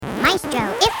Maestro,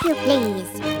 if you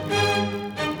please.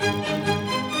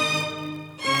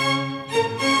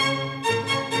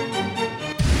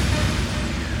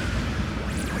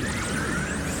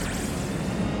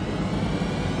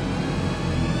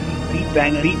 Beat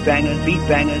bangers, beat bangers, beat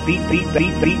bangers, beat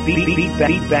bangers, beat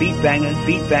bangers,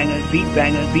 beat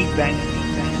bangers, beat bangers,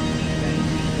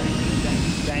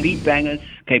 beat bangers,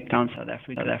 Cape Town, South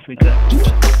Africa, South Africa.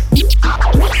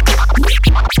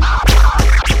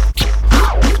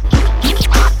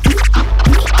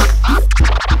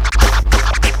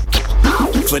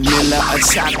 Vanilla or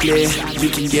chocolate, you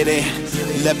can get it.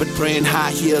 Leopard print,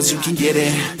 high heels, you can get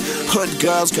it. Hood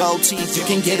girls, gold teeth, you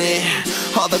can get it.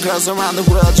 All the girls around the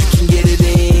world, you can get it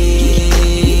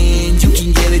in. You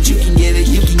can get it, you can get it,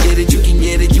 you can get it, you can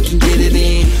get it, you can get it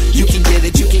in. You can get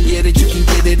it, you can get it, you can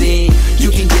get it in.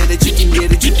 You can get it, you can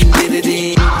get it, you can get it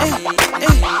in.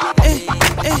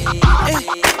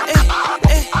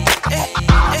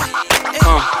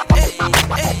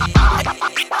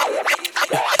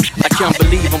 I can't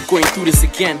believe I'm going through this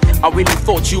again. I really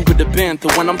thought you would have been the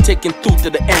one I'm taking through to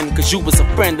the end. Cause you was a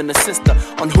friend and a sister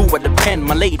on who I depend.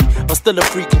 My lady, I'm still a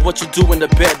freak of what you do in the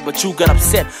bed. But you got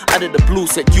upset out of the blue,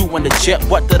 said you on the jet.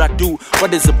 What did I do?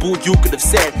 What is a boo you could have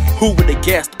said? Who would have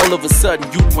guessed? All of a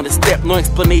sudden you want to step. No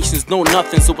explanations, no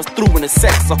nothing. So it's through in the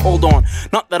sex, so hold on.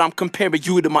 Not that I'm comparing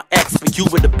you to my ex, but you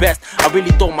were the best. I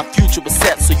really thought my future was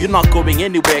set. So you're not going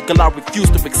anywhere, girl, I refuse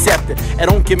to accept it. And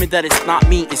don't give me that it's not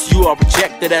me, it's you. I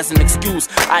reject it as an excuse.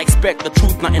 I expect the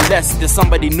truth, nothing less. There's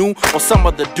somebody new or some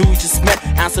other dude you just met.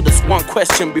 Answer this one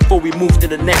question before we move to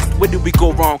the next. Where did we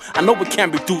go wrong? I know it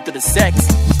can't be due to the sex.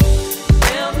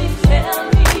 Tell me, where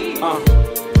did we go wrong?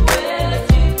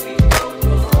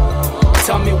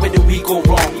 Tell me where did we go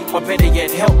wrong? Or better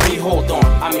yet, help me hold on.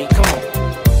 I mean, come on.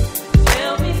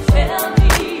 Tell me, where did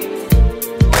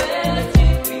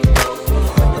we go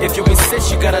wrong? If you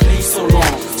insist, you gotta leave so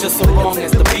long. Just so long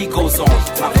as the beat goes on.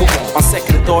 Now come on. On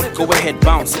second thought, go ahead,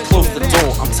 bounce, close the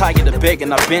door. I'm tired of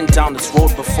begging, I've been down this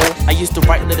road before. I used to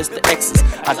write letters to exes,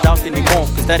 I doubt anymore.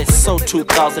 Cause that is so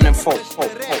 2004.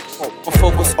 I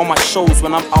focus on my shows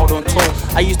when I'm out on tour.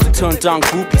 I used to turn down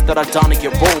groupies that are down to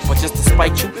get rolled. But just to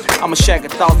spite you, I'ma shag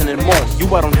 1,000 and more. You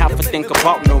I don't have to think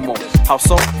about no more. How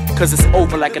so? Cause it's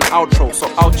over like an outro, so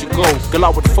out you go. Girl, I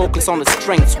would focus on the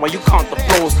strengths while you count the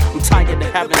flaws. I'm tired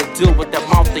of having to deal with that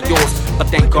mouth of yours. But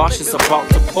thank gosh it's about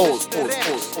to pause.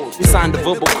 We signed a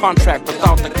verbal contract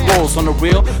without the clause. On the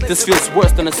real, this feels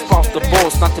worse than a spouse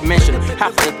divorce. Not to mention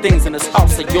half of the things in this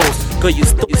house are yours. Girl, you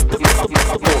still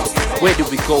lost. Where did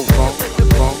we go wrong?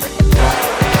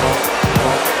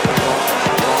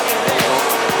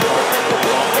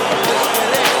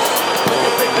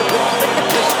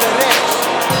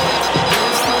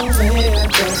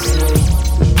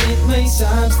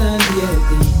 Saam staan deur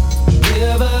die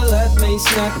lewe laat my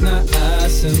snak na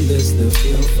asem, dis te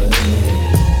veel vir my.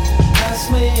 As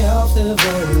my helfte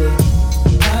wil ek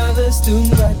alles doen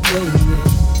wat jy net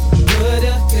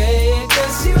nodig kry ek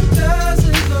as jou thuis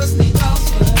en los nie als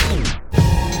vir my.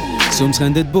 Soms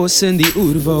gaan dit bos in die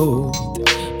oerwoud,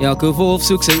 elke wolf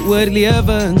soek sy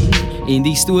oorlewing, en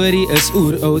die storie is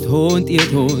oeroud, hond eet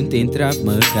hond en trap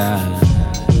mekaar.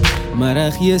 Maar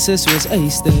ag Jesus soos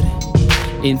eyster,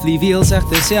 en fluweel sag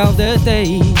terselfde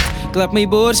tyd, klap my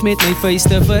bors met my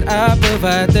vuiste vir ape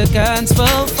wat 'n kans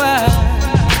wil vat.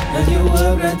 En jou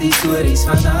brand die stories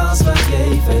van alles wat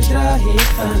jy verdra het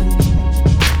van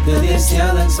de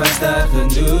leerstellings was daar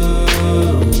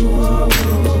genoeg.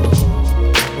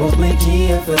 Op my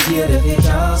knieën verdedig ek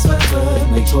alles wat vir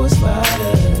my kostbaar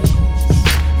is.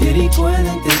 Deur die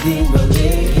koning te dien wil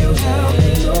ek jou help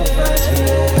en opvat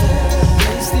weer.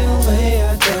 Jy stil my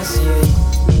uit as jy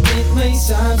my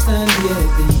saam staan deur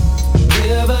die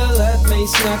lewe laat my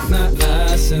snak na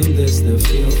asem, dis te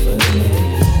veel vir my.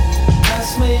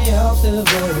 As my helfte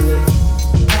wil ek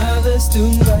alles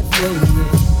doen wat jy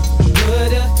net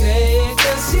nodig kry ek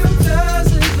as jou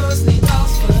thuis en los nie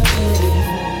als vir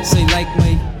my. Sy like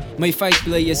my fight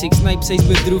bly as ek snipe, sy's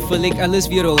bedroef, wil ek alles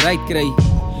weer al right kry.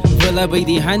 Wil hy by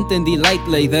die hand in die light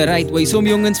lay, the right way. Som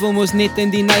jongens wil mos net in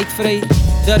die night vry.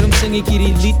 Daarom sing ek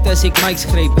hierdie lied as ek mics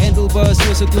gryp. Handlebar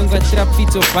soos 'n klink wat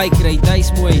trapfiets of bike ry. Dis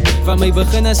mooi. Van my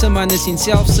begin as 'n man is en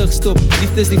selfsug stop.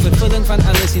 Liefde is die vervulling van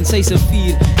alles en sy se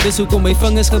vuur. Dis hoekom my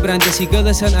vingers gebrand is. Die girl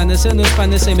is aan anders in ons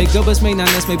spanne. Sy my gubbes, my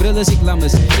nannes, my bril is ek lam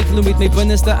is. Ek glo met my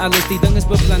binneste alles. Die ding is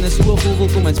beplan is so vol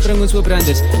kom en spring ons oor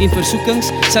branders. En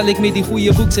versoekings sal ek met die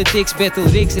goeie boek se teks battle.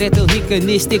 Reeks rattle hikke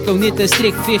nes tek ou net 'n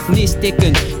strek veg nes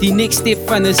teken. Die next step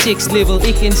van 'n sex level.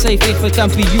 Ek en sy veg vir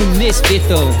kampioen nes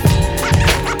battle.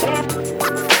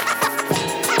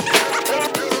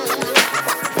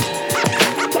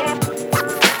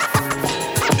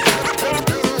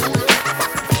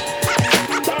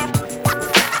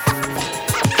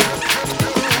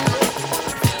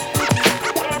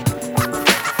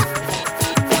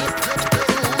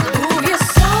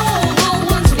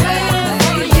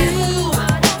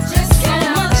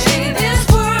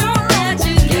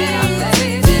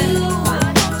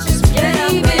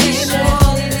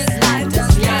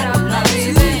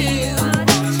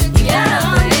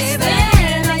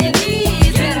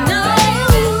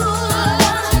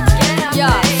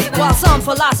 Some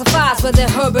philosophize with their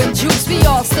urban juice. We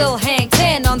all still hang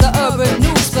 10 on the urban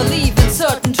news. Believe in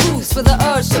certain truths for the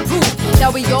urge to prove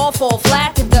that we all fall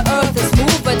flat if the earth is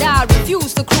moved. But I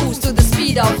refuse to cruise to the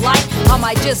speed of light. I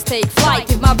might just take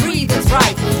flight if my breathing's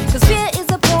right. Cause fear is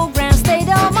a program state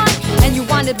of mind. And you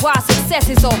wondered why success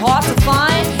is so hard to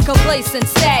find. Complacent,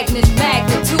 stagnant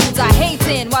magnitudes. I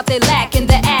hating what they lack in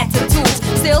their attitudes.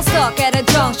 Still stuck at a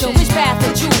junction, which path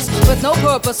to choose? With no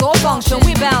purpose or function,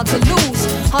 we bound to lose.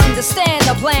 Understand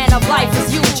the plan of life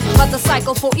is huge, but the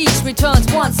cycle for each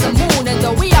returns once a moon. And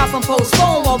though we often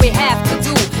postpone what we have to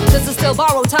do, this is still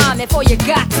borrowed time before you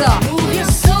got to move your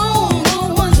soul.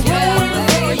 No one's waiting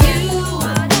for you.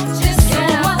 Just so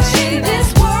much in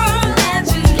this world that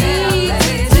you need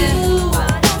to do.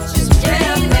 Just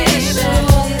gotta make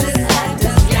sure this act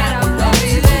has gotta run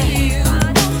to you.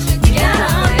 You gotta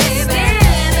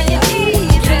understand and you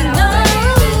need to know.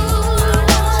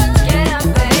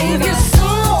 Move your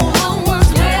soul. No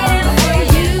one's waiting for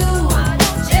you.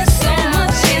 Just so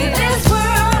much in this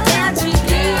world that you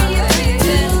need to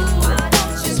do.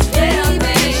 Just gotta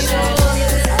make sure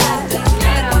this act has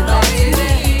gotta run to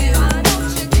you.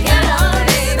 You gotta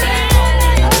understand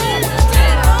and you need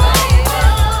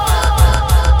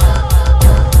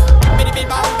to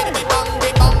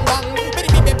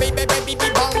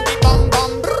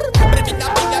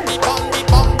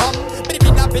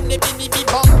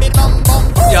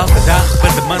Elke dag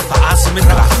ben de man van asem en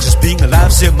kracht. Just being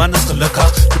alive, zeer man is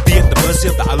gelukkig. To be at the mercy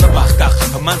of the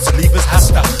Allemachtig. Een man zijn lief is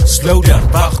hastig. Slow down,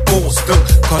 wacht, pause, think,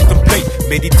 contemplate,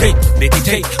 meditate.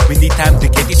 We need time to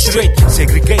get it straight.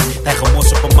 Segregate, hij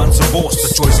gemors op een man zijn borst.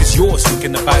 The choice is yours, we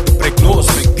can abide to break laws.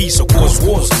 Make peace or cause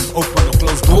wars, open or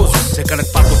close doors. Zij kan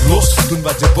het pad op los, doen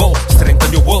wat je wil.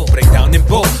 Strengthen your will, break down in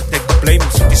bull. Take the blame,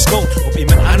 zoek die schuld op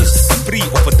iemand anders. Free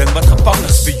of een ding wat gevangen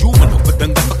is. Be human of een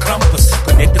ding wat verkramp is.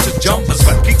 Connected to jumpers,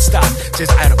 wat kickstart. Zij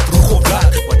is eigenlijk vroeg of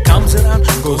laat. What comes around,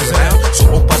 goes around. Zo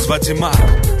oppas wat je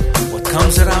maakt. What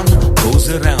comes around, goes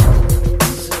around.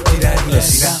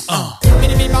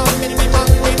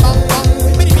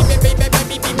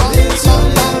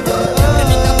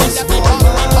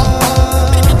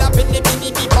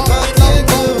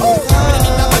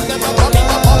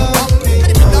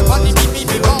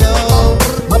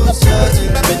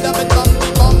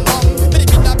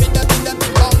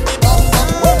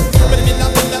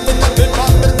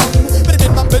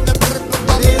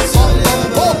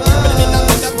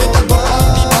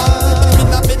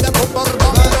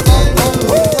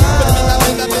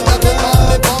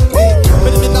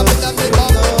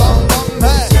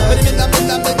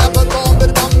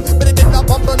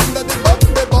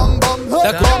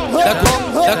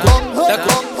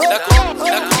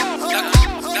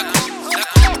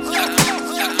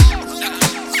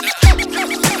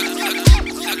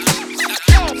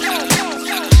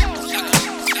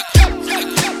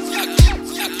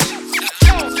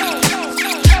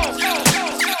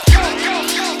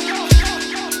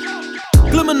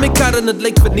 en het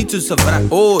lyk vir niet soos 'n wrak.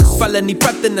 Ons val in die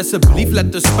pad en asseblief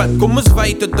laat ons pad. Kom ons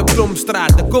wy tot 'n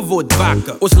Blomstraat, ek word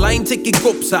wakker. Ons lyn sekkie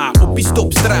kopsa op die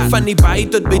stopstraat. Van die Baai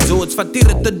tot by George, van die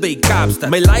rit tot by Kaapstad.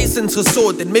 My license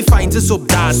gesort en my fines is op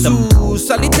datum. So,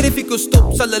 sal die traffic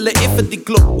stop, sal hulle effe die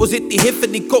klop. Ons het die hef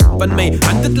in die kop, van my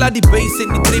hand het laat die bass en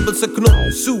die treble se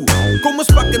knop. So, kom ons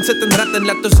pak en sit en rat en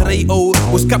laat ons ry, oh.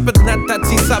 Ons kap het nat, dat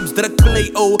sie subs druk play,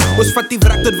 oh. Ons vat die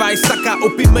wrak tot wij sakka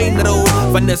op die main road.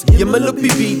 Van is jemmel op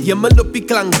die beat, jemmel op die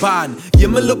klankbaan.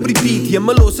 Jemmel op repeat,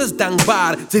 jemmel los is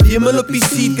dankbaar. Zit jemmel op die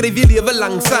seat, krijg je leven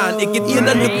langs aan. Ik het een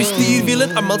hand op die stuur, wil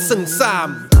het allemaal sing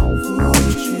saam.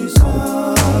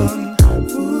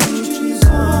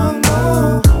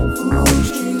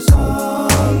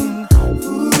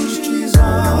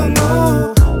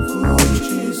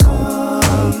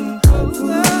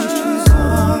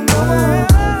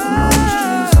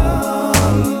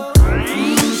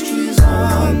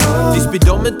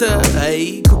 Speedometer,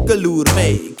 hey, koekeloer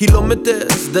mee.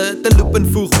 Kilometers, de te loop en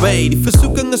voeg bij. Die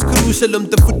versoeking is crucial om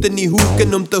te voet in die hoek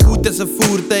en om te hoed is 'n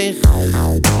voertuig.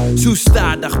 Zo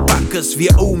stadig pakkes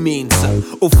weer ou mense.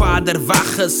 Of vader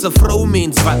wag is 'n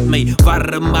vrouwmens wat my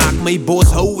warm maak. My bos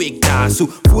hou ek daar. So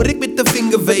voor ek met 'n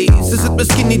vinger wys, is het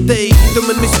miskien nie tyd om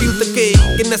in my spiel te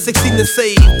kyk. En as ek sien en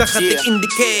sê, dan gaan ek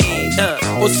indicate.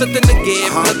 Ons sit in 'n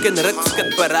game, blik en rit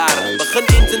skit paraar. Begin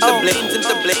eens en te blends en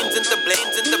te blends en te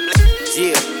blends en te blends.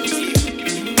 Yeah.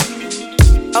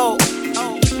 Oh.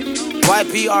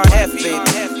 YPRF,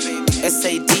 baby.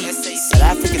 SAD. South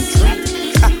African Dream.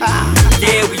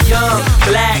 Yeah, we young,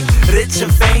 black, rich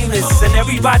and famous. And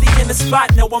everybody in the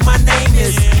spot know what my name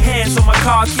is. Hands on my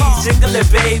car keys, jingling,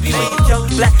 baby. When you're young,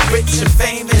 black, rich and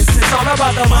famous, it's all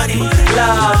about the money,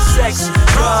 love, sex,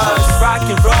 drugs, rock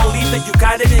and roll. Either you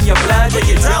got it in your blood or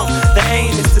you don't. The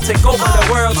aim is to take over the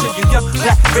world till you're young,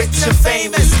 black, rich and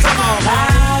famous. Come on,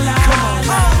 come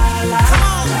on, come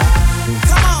on,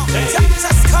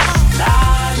 just come on,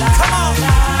 come on,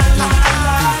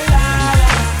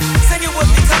 sing it with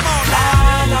me, come on, yeah,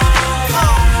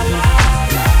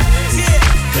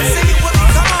 sing it with me,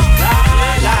 come on,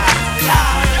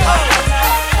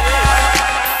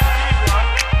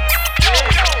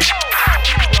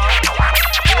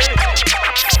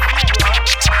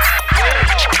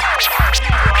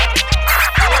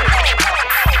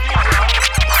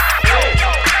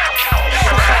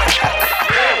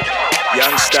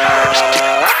 Youngster,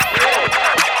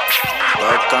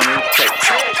 welcome Cape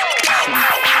Town.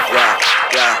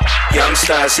 Yeah.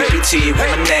 Youngster, CPT, what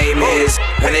my name is.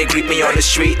 When they greet me on the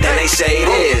street, then they say it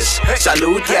is.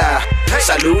 Salute ya,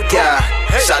 salute ya,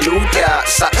 salute ya,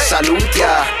 salute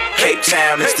ya. Cape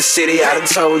Town is the city I done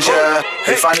told ya.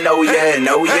 If I know ya and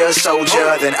know you're a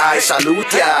soldier, then I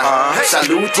salute ya,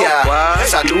 salute ya,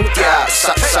 salute ya,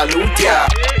 salute ya.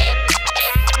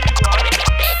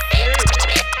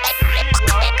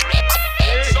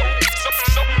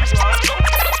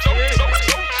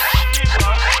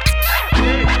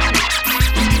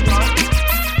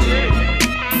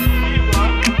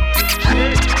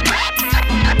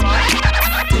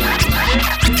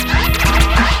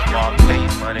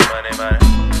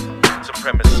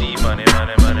 Supremacy, money.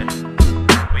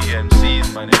 We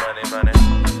MCs, money.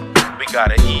 We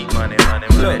gotta eat, money.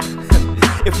 Look,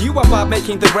 if you are about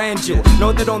making the grandeur,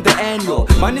 know that on the annual,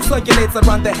 money circulates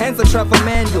around the hands of Trevor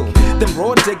Manuel. Them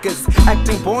raw diggers,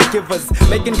 acting born givers,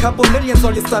 making couple millions,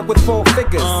 all you stuck with 4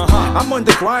 figures. I'm on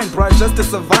the grind, bruh, just to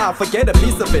survive. Forget a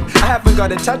piece of it. I haven't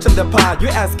got a touch in the pie. You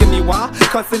asking me why?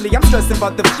 Constantly, I'm stressing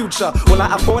about the future. Will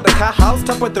I afford a car, house,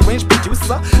 top of the range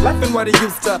producer? Life ain't what it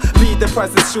used to be. The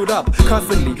prices shoot up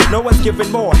constantly. No one's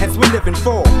giving more, hence we're living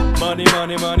for money,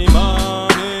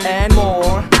 and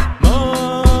more.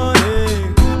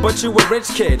 But you a rich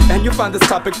kid, and you find this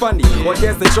topic funny. Well,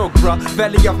 here's the joke, bruh,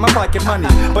 value of my pocket money.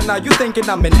 But now you thinking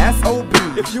I'm an SOB.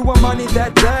 If you want money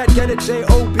that bad, get a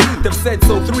JOB. They've said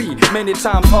so 3 many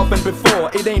times often before.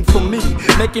 It ain't for me.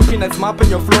 Making peanuts mopping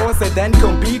your floors and then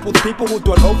compete with people who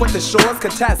dwell over the shores.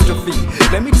 Catastrophe.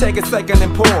 Let me take a second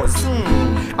and pause.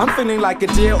 I'm feeling like a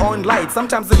deer on light.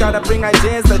 Sometimes you gotta bring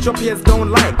ideas that your peers don't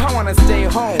like. I wanna stay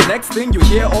home. Next thing you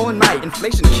hear all night,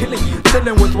 inflation killing you.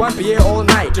 Chilling with 1 beer all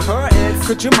night. To her it's,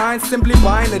 could you mind simply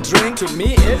buying a drink? To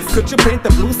me it's, could you paint the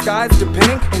blue skies to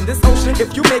pink? In this ocean,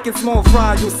 if you make it small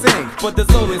fry, you sink. But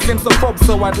there's always glimpse of hope,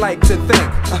 so I'd like to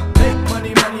think. Make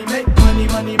money, make money.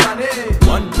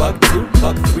 $1, $2,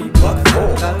 $3,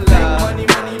 $4. Make money,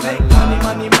 make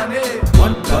money.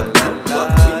 $1, $2, $3,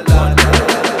 $4.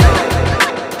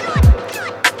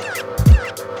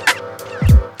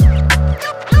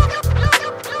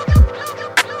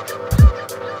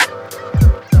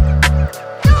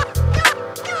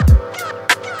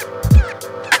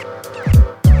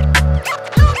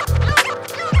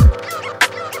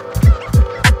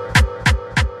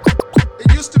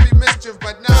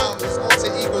 But now his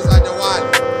alter egos are the one,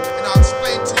 and I'll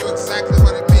explain to you exactly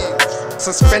what it means.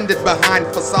 Suspended behind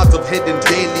facades of hidden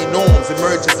daily norms,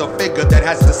 emerges a figure that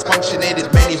has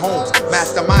dysfunctionated many homes.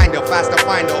 Masterminder, faster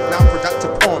finder of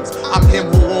non-productive poems. I'm him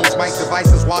who roams mic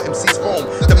devices while MCs foam.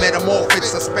 The metamorphic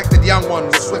suspected young one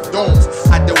with swift domes.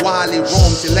 At the wily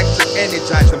roams, electric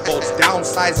energizing bolts,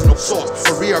 downsizing of sorts.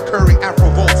 For reoccurring afro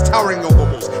volts, towering over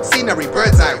most. Scenery,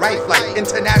 bird's eye, right flight,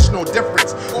 international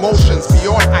difference. Motions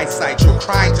beyond eyesight. Your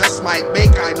crying just might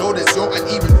make I notice your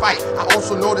uneven fight. I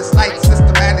also notice light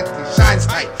systematically shines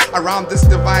tight around this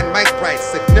divine mic bright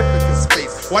significant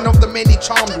space. One of the many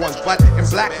charmed ones, but in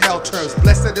blackmail terms.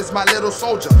 Blessed is my little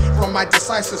soldier from my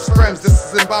decisive sperms. This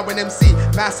is Zimbabwean MC,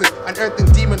 massive unearthing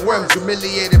demon worms,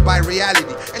 humiliated by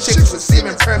reality. And chicks with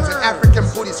semen terms, an African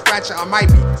booty scratcher I might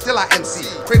be. Still I MC,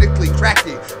 critically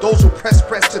cracking those who press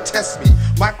to test me.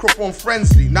 Microphone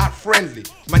friendly, not friendly.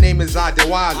 My name is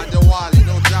Adewale,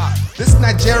 no doubt. This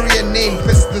Nigerian name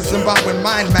fits the Zimbabwean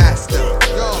mind master.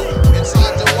 Yo, it's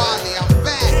Adewale, I'm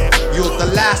back. You're the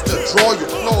last to draw your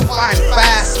flow, find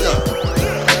faster.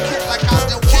 Kick like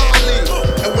Adewale,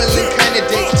 a willing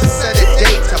candidate to set a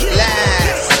date to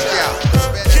blast.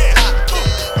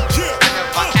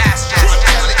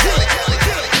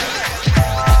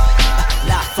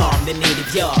 Live from the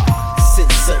native yard,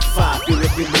 since so far, where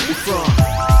we from.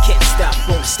 Can't stop,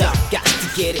 won't stop, got to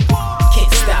get it.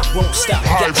 Can't stop, won't stop,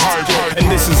 got to get it.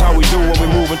 And this is how we do when we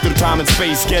move moving through time and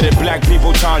space. Get it, black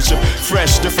people township,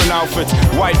 fresh, different outfits.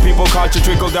 White people culture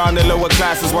trickle down the lower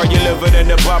classes while you're living in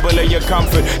the bubble of your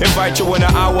comfort. Invite you in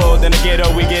our world, in the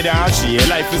ghetto we get out. Shit,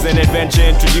 life is an adventure,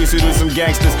 introduce you to some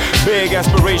gangsters. Big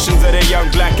aspirations of the young,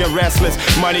 black and restless.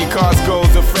 Money, cars,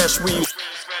 goals, and fresh weed.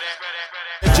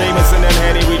 Jameson and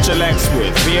Henny we chillax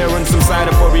with. Beer and some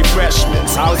cider for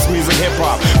refreshments. House music,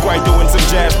 hip-hop, quite doing some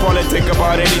jazz. Politic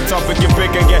about any topic you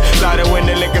pick and get louder when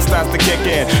the liquor starts to kick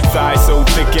in. Thighs so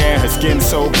thick and her skin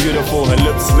so beautiful. Her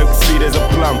lips look sweet as a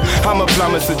plum. I'm a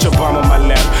plumber, sit your bum on my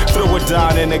lap. Throw it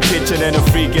down in the kitchen and a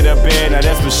freak in the bed. Now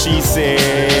that's what she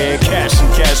said. Cash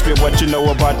and cash me, what you know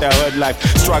about that hood life.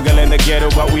 Struggle in the ghetto,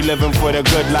 but we living for the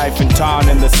good life. In town,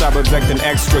 in the suburbs, acting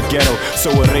extra ghetto. So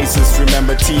a racist,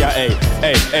 remember TIA.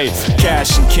 Hey,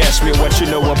 cash and cash me, what you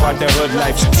know about that hood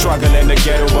life. Struggle in the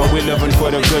ghetto, but we living for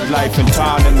the good life. In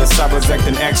town, in the suburbs,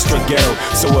 acting extra ghetto.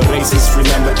 So a racist,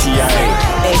 remember TIA.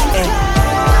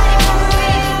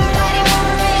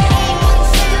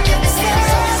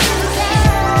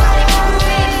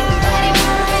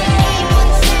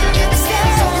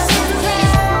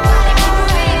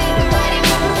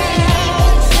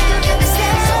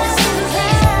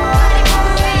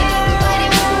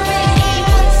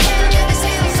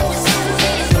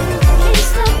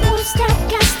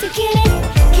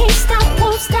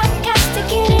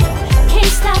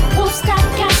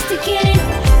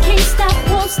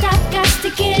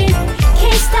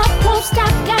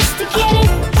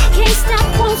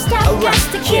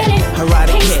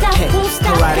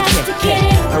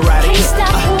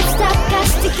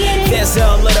 There's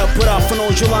a letter put off on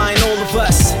all July and all of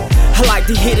us. I like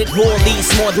to hit it raw,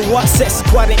 leads more than what says.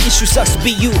 Quite an issue, sucks to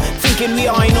be you. Thinking we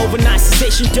are in overnight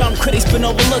sensation, dumb critics been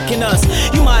overlooking us.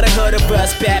 You might have heard of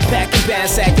us, backpacking,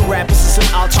 bands acting rappers and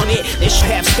some alternate. They should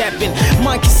have stepping.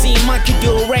 Monkey see, monkey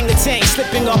do, orangutan,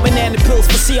 slipping on banana pills.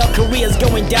 But see our careers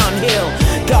going downhill.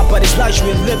 God, but it's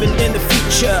luxury of living in the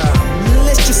future.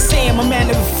 Let's just say I'm a man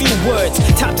of a few words.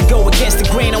 Time to go against the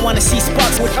grain. I wanna see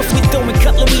sparks with throwing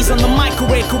cutleries on the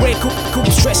microwave. Correct.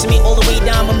 Stressing me all the way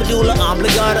down my medulla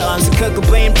oblongata. I'm so Kurt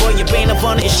Cobain, boy, your bane of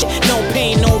honor is shit. No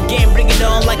pain, no game, bring it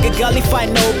on like a gully fight.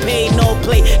 No pay, no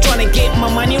play. Trying to get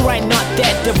my money right, not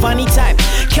that Devani type.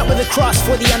 Kept with a cross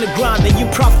for the underground. Then you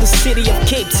prop the city of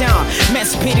Cape Town.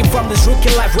 Emancipated from this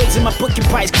rookie life, raising my booking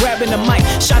price, grabbing the mic,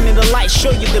 shining the light,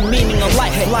 show you the meaning of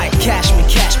life. Like cash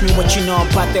me, what you know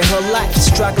about their whole life.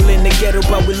 Struggling to ghetto,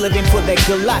 but we're living for that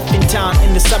good life. In town,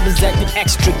 in the suburbs, acting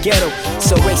extra ghetto.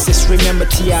 So racist, remember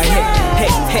TI.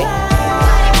 Hey.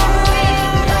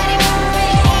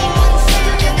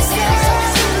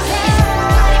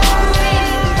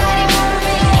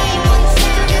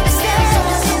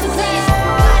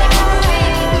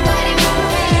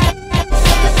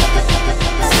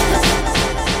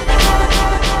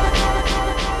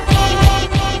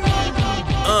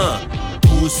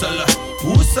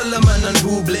 Hoesala man en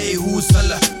hoe blij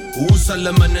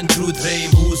hoesala man en true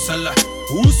dream hoesala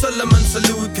man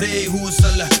salu kry hoe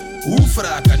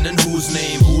vraken en who's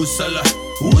name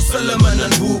hoesala man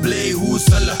en hoe blij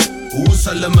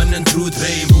hoesala man en true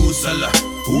dream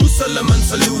hoesala man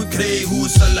salu kry hoe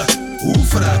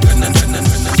vraken en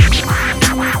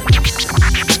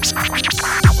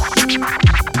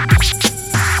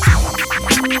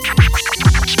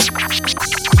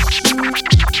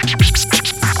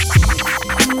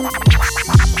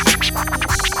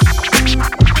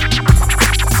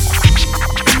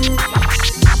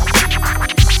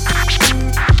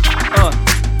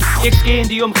Ek ken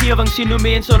die omgewing, sien hoe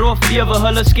mense rof lewe.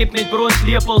 Hulle skep met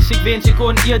bronslepels. Ek wens ek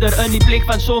kon eerder in die plek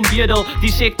van sombedel. Die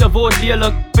sekte word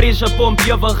lelik, presse pomp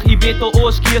ewig. Jy weet al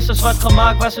ons keuses wat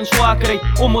gemaak was in swakheid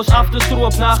om ons af te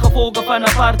stroop na gevolge van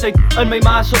apartheid. In my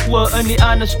ma se oë, in die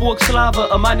ander spook slawe.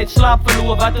 'n man het slaap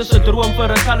verloor, wat is 'n droom vir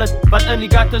 'n kallet wat in die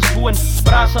gutters woon.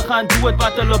 Brase gaan dood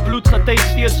wat hulle bloed getuig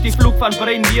steeds. Die vloek van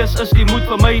breinwees is die moed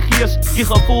vir my gees. Die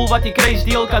gevoel wat die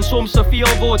kruisdeel kan soms te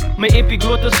veel word. My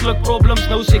epiglotte sluk problems,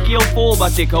 nou se keel vol,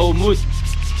 wat ek hou moed.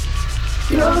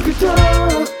 Elke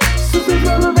dag, soos ek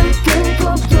alle my kyk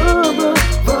op drama,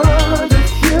 wat ek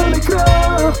hele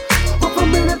kracht, op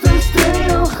van binnen te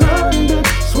stil gaan dit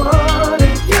zwaar.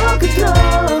 En elke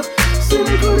dag, sien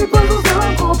ek hoe die puzzels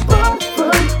dan op pad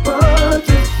van wat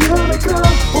ek hele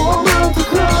kracht, om aan te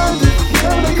gaan, dit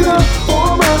hele kracht,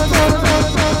 om aan te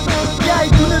gaan. Jij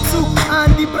doet het zoek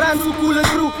aan die brand, zo cool het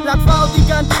groe. Laat val die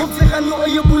kant, op zich aan jou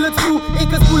en je bulletproof.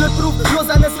 Ik is bulletproof, los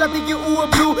anders laat ik je oe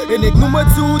blue. En ik noem het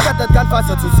zo, dat het kan vast,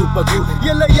 het zo superglue.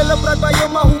 Jelle praat bij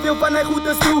jou, maar hoeveel van hij goed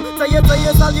is toe. Zij je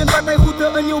zal je wat hij goed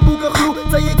in jouw boeken gloe.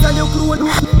 Zij ik zal jou crewen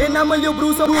doen, en namel jou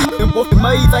broers doen. En boven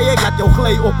mij, zij ik laat jou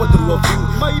glij op het droge vloer.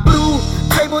 Mijn broer,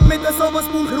 zij wordt met de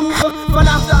zilverspoel geroepen.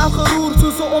 Vanaf de afgeroerd, zo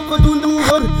so opgedoen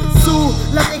hoor. Zo,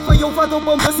 laat ik van jou vat op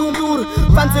een bezoentoer.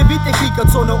 Van ze weet ik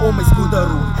het zonne om mijn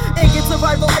scooterroer. Ik heb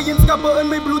survival eigenschappen in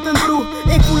mijn bloed en broe.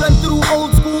 Ik voel een true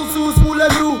old school zoals moele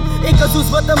roe. Ik heb zoals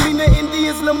vitamine in die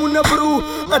is lemoene broe.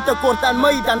 Het tekort aan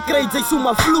mij, dan krijg zij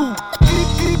zomaar vloe. Kriep,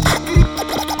 kriep, kriep.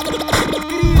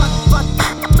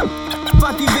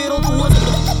 Wat die wereld hoort.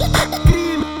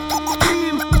 Cream,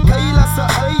 cream. Kaila sa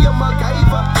eigen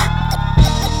MacGyver.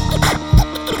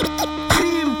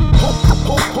 Cream, hop,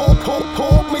 hop, hop, hop,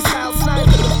 hop. Mijn stijl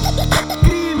snijdt.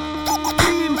 Cream,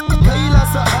 cream. Kaila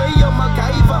sa eigen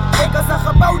MacGyver. Ik als een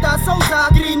gebouwde soda.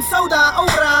 Green soda,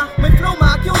 aura. Mijn flow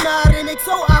maakt jou naar en ik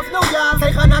zo af, nou ja.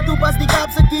 Zij gaan naartoe pas die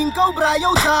kapse King Cobra,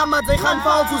 Jota. Maar zij gaan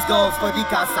vals als golf voor die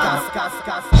kassa.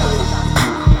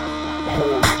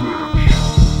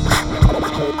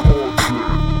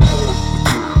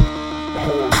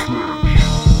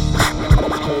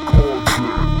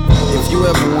 If you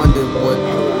ever wondered what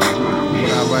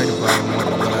I write about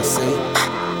and what I say,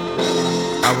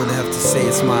 I would have to say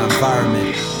it's my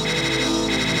environment,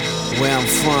 where I'm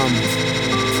from,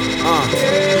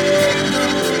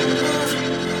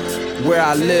 where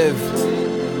I live,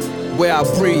 where I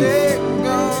breathe,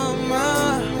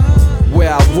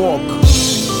 where I walk,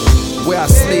 where I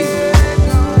sleep.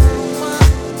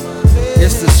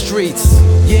 It's the streets,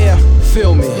 yeah,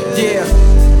 feel me, yeah,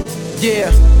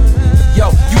 yeah. Yo,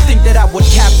 you think that I would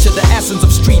capture the essence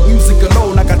of street music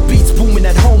alone? I got beats booming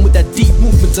at home with that deep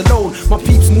movements alone. My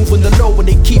peeps moving the low and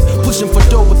they keep pushing for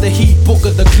dough with the heat. Book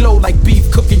of the glow like beef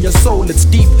cooking your soul. It's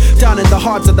deep down in the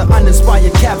hearts of the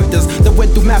uninspired characters that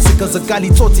went through massacres of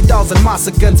Gali Totsi dolls and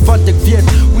massacres. Vandik Viet,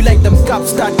 we like them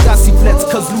cops start gassy flats.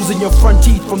 Cause losing your front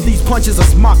teeth from these punches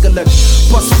is makalak.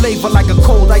 Bust flavor like a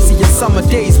cold icy in summer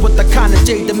days with the kind of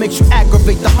jade that makes you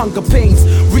aggravate the hunger pains.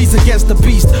 Reason against the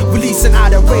beast, releasing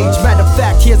out of rage. Matter of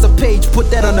fact, here's a page, put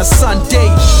that on a Sunday.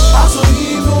 Aso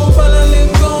vivo para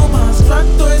lingoma,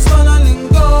 stracto es para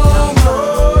lingoma.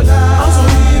 Aso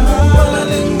vivo para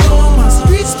lingoma,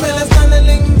 street smell es para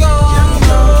lingoma.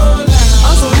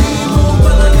 Aso vivo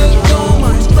para lingoma,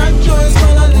 stracto es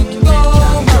para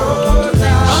lingoma.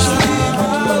 Aso vivo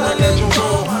para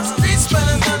lingoma, street smell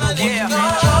es para lingoma.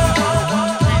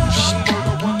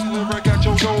 Lyric at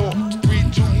your door. Read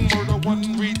two, murder one,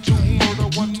 read two, murder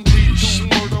one, read two,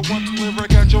 murder one,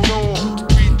 lyric at your door.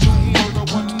 Read two, murder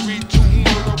one, read two,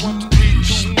 murder one, read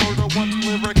two, murder one,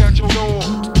 lyric at your door.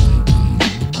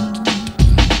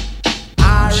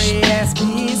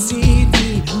 R-A-S-P-C-T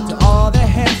to all the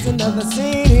heads in the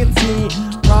vicinity,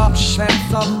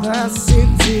 prophets of the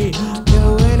city,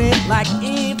 doing it like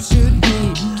it should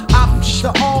be.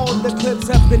 After all the clips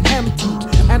have been emptied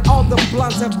and all the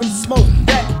blunts have been smoked,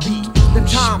 that be the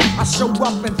time I show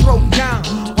up and throw down.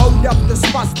 Hold up the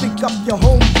spots, pick up your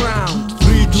home ground.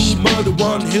 3, 2, murder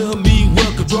one, hear me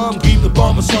work a drum. Keep the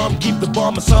bomber some, keep the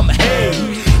bomber some. Hey,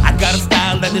 I got a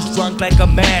style that is drunk like a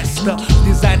master,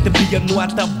 designed to be a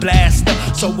nuata blaster.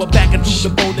 So I'm back into the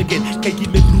bone again. Kijk je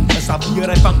met broek, en sap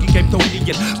hier, funky Cape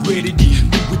Tonian. Ready die,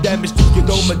 doe we damage to your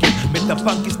dome again. Met de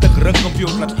funky stuk rug op je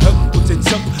laat huk, put in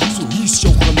zak. So he's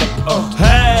your geluk.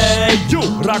 Hey, you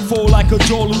rock for like a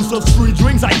jaw loose of street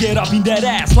drinks. I get up in that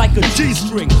ass like a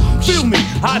G-string. Feel me,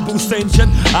 I boost tension.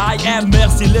 I am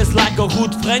merciless like a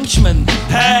good Frenchman.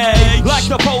 Hey, like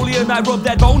Napoleon, I rub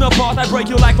that bone apart. I break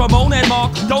you like Ramon and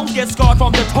Mark. Don't get scarred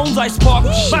from the tones I spark.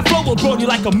 My flow will burn you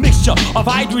like a mixture of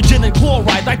hydrogen and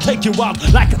chloride. I take you out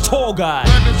like a tour guide.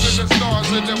 Planets in the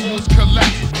stars and the moons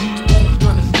collapse. Who's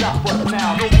gonna stop us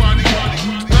now? Nobody.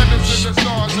 Planets in the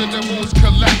stars and the moons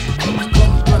collapse.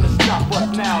 Who's gonna stop us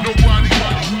now? Nobody.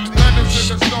 Planets in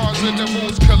the stars and the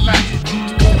moons collapse.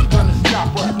 Who's gonna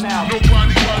stop us now?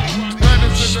 Nobody.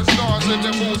 Planets in the stars and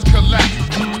the moons collapse.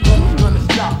 Who's gonna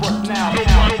stop us now?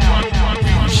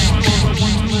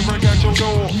 Lyric at your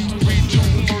door. Read two,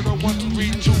 murder one,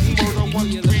 read two, murder one,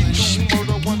 read two,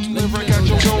 murder one, lyric at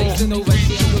your door. Read two,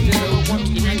 murder one,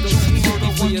 read two,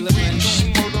 murder one, read two,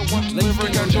 murder one,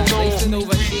 lyric at your door. Luister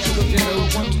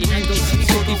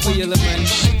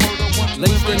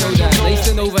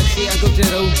nou wat sê ek op die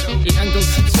road. Ek handel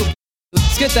so.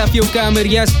 Skit af jou kamer,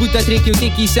 ja, spoed dat trek jou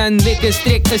tikkies aan. Lekker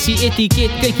strek is die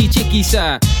etiket, kyk die chickies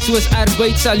aan. Soos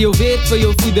arbeid sal jou werk vir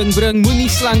jou voeding bring. Moenie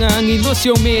slange hang nie, los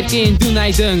jou merk en doen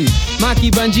hy ding. Maak die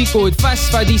bungee cord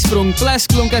vast van die sprong. Plas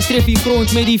klonk as tref die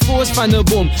grond met die force van 'n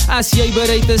bom. As jy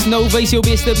bereid is nou, wys jou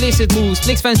beste blessed moves.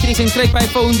 Flex van stress en kryp by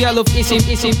phone, dial of SM.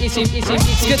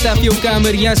 Skit af jou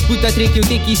kamer, ja, spoed dat trek jou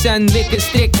tikkies aan. Lekker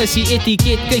strek is die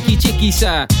etiket, kyk die chickies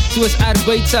aan. Soos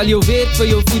arbeid sal jou werk vir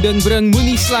jou voeding bring.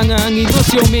 Moenie slange hang nie, los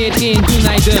jou meer ken, doen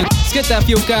hy ding. Skit af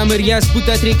jou kamerjas,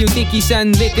 boeta trek jou tekkies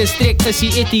aan. Lekker strek is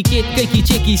die etiket, kykie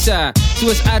checkies aan.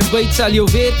 Soos arbeid sal jou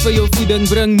werk vir jou voeding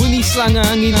bring. Moenie slange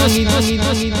hang en los.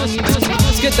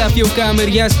 Skit af jou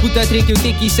kamerjas, boeta trek jou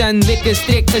tekkies aan. Lekker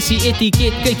strek is die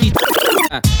etiket, kykie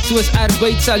soos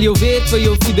arbeid sal jou werk vir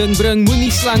jou voeding bring.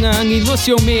 Moenie slange hang en los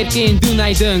jou meer ken, doen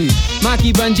hy ding. Maak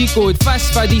die bungee cord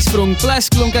vast van die sprong. Plas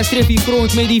klonk as tref die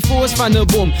grond met die force van 'n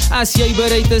bom. As jy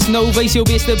bereid is nou, wys jou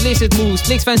beste blessed moves.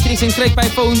 Flex van stress en kryp by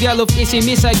phone bel of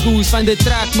SMS uit goose. Van dit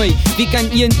traak my, wie kan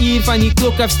 1 uur van die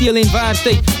klok afsteel en waar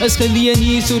tyd is geleen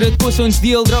hier, so dit kos ons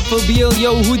deel. Drop verbeel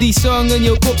jou hoe die song in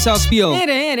jou kop sal speel.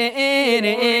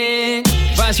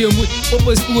 Was jou moed op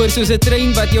 'n spoor soos 'n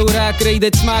trein wat jou raak ry.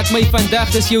 Dit smaak my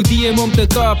vandag, dis jou DM om te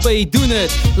kaap. Hey, doen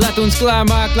het, laat ons klaar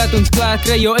maak, laat ons klaar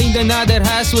kry. Jou einde nader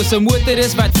haas soos 'n motor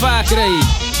is wat vaak ry.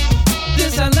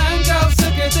 Dis al lang al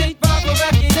sulke tyd, waarvoor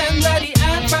weg jy dan laat die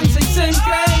aanvang sy sin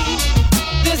kry.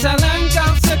 Dis al lang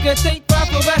al sulke tyd,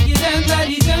 waarvoor weg jy dan laat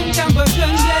die ding kan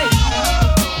begin jy.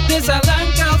 Dis al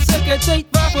lang al sulke tyd,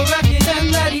 waarvoor weg jy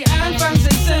dan laat die aanvang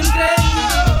sy sin kry.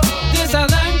 Dis al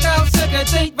lang al sulke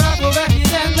tyd, waarvoor weg jy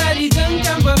dan laat die ding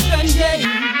kan begin jy.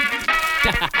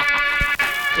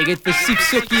 Ek het vir Siep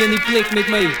Sokkie in die plek met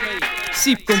my.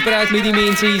 Siep, kom praat met die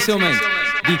mense hier so man.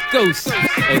 Die kous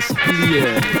is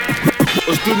clear.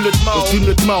 Ons doen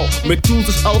het mal, met tools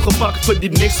is al gepakt vir die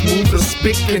next move.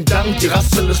 Respect en dank, die ras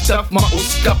hulle staf, maar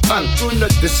ons kap aan.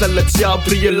 Dis sal het self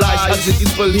realize, as jy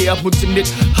iets wil hee, moet jy net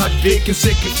hard werk en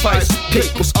sacrifice.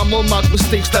 Kijk, ons allemaal maak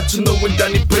mistakes, dat jy nou en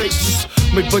dan die breaks.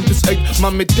 My punt is uit,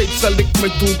 maar met tyd sal ek my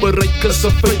doel bereik. Is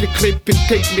een feit, ek greep en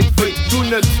kyk net feit.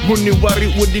 Doen het, moet nie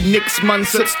worry oor die niks man.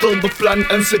 Sit stil beplan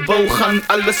in sy bou gaan.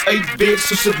 Alles uitweer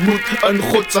soos het moet in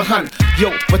Godse hand.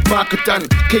 Yo, wat maak het aan?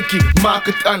 Kykie, maak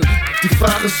het aan. Die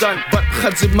vraag is dan, wat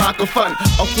gaan sy maken van?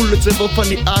 Al voel het sy wel van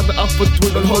die aarde af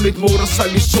verdween. Dan hou net morgen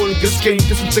sal die zon geskyn.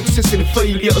 Tussen succes en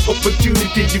failure is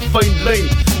opportunity, die fine line.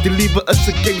 Die liefde is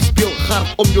een game, speel hard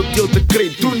om jou deel te kry.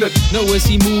 Doen het. Nou is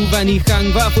die move aan die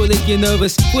gang, waarvoor let jy nervous?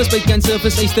 Postpaid kan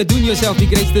service, eis te doen yourself die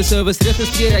greatste service.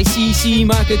 Registreer ICC,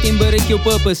 maak het en bereik jou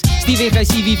purpose. Stief weg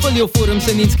ICV, vul jou forums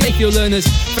in en skryf jou learners.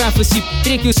 Vraag vir Siep,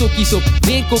 trek jou sokkies op.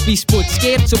 Werk op die spot,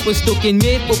 skerps op een stok en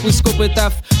meer op een skop het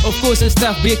af. Of koos een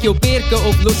staf, breek jou perke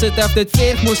op, los het af. Dit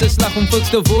verg moes een slag om fiks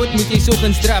te word, moet jy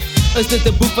soggens draf. Is dit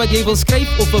een boek wat jy wil skryf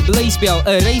of een blyspel?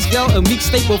 Een reisbel, een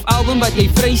mixtape of album wat jy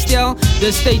vrystel?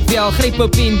 Dis tyd wel, gryp een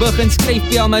pen, begin skryf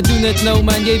bel. Maar doen het nou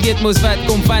man, jy weet moes wat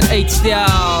kom van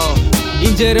uitstel.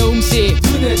 En Jerome sê,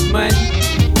 doen het man.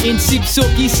 En Siep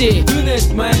Sokkie sê, doen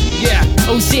het man. Yeah,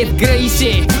 OZ Gray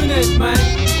sê, doen het man.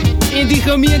 En die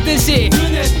gemeente sê,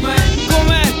 doen het man. Kom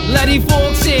aan, laat die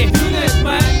volk sê, doen het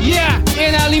man. Yeah,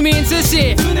 en al die mense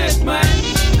sê, doen het man.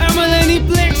 Allemaal in die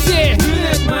plek sê, doen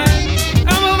het man.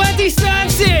 Allemaal wat die staan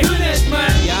sê, doen het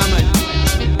man. Ja man,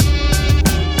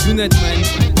 doen het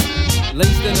man.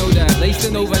 Luister nou daar,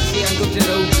 luister nou wat sê Uncle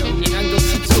Jerome. En Uncle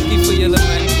Siep Sokkie vir julle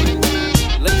man.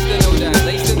 Luister nou daar,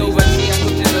 luister nou wat sê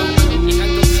Uncle Jerome. En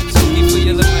Uncle Siep Sokkie vir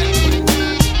julle man.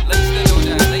 Luister nou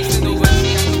daar, luister nou wat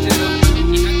sê Uncle Jerome.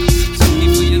 En Uncle Siep Sokkie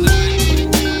vir julle man.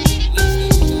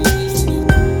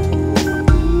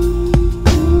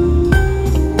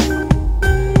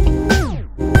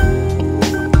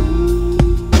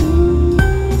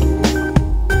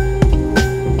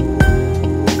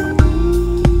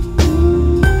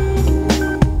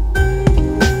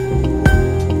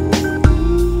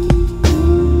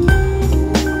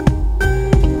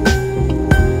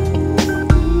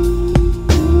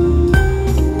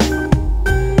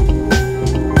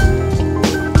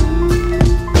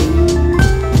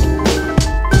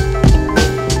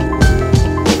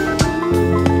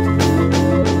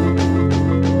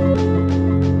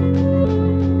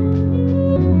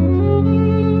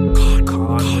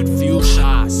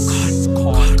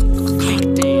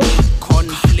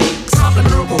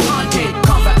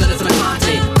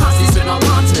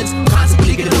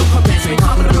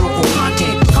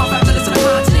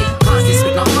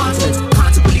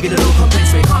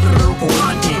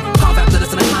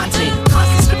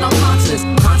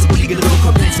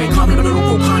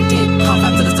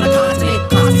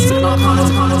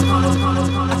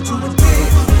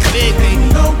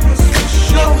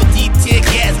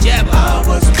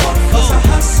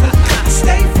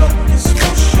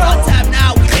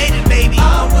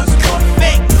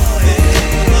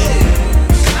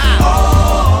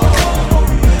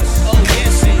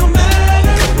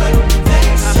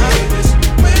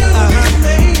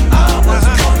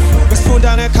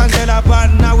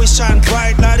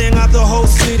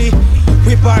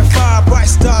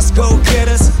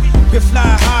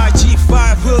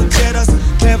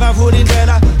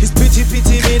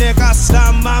 pity me the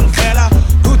custom man fella.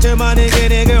 Put him on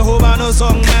again, who no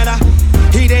song matter.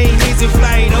 He ain't easy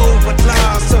flying over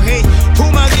clouds. So hey,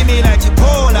 Puma give me like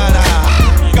Chipola.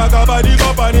 Kakabadi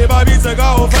company babi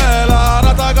sega ofela.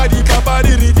 Rataka di papa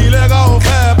di riti lega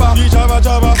ofepa. Di chava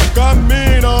chava,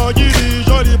 cammino, gidi,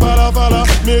 joli parafala.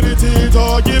 Meriti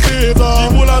to gipita.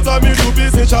 Di mulata mi dupi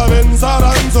se chaven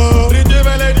saranzo. Riti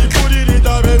vele di pudi di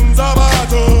taven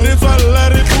zabato. Rituale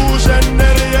ripushen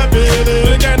neri e bele.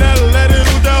 Rikenelle di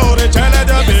rute ore chele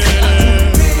de bele.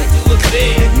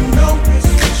 You know it's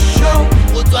for sure.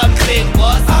 I'm big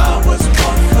boss. I was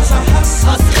born cause I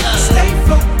hustle. Stay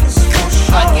focused for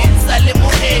sure. I get Salim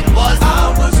egg boss.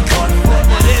 I was born for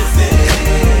this.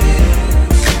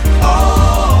 Oh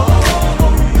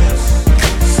yes.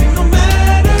 See, no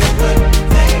matter what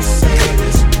they say,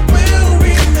 this will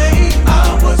remain.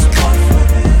 I was born for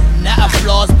this. Now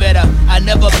applause better. I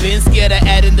never been scared of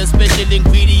adding the special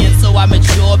ingredients, so I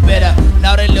mature better.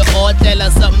 Now they all tell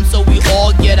us something, so we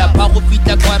all get up. I will beat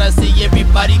the quarter, say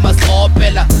everybody must all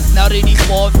bella. Now they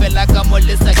fall fella, come on,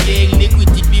 let's again. Liquid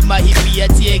be my hippie, I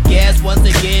tear gas once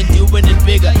again. Doing it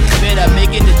bigger, better,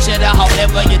 making the cheddar.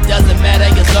 However, it doesn't matter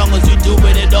as long as you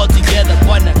doing it all together,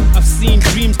 partner. I've seen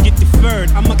dreams get deferred.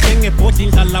 I'm a king at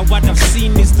body, what I've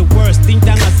seen is the worst. Think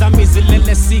that I'm a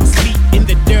 6 feet in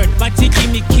the dirt, but you give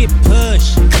me kid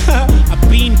push.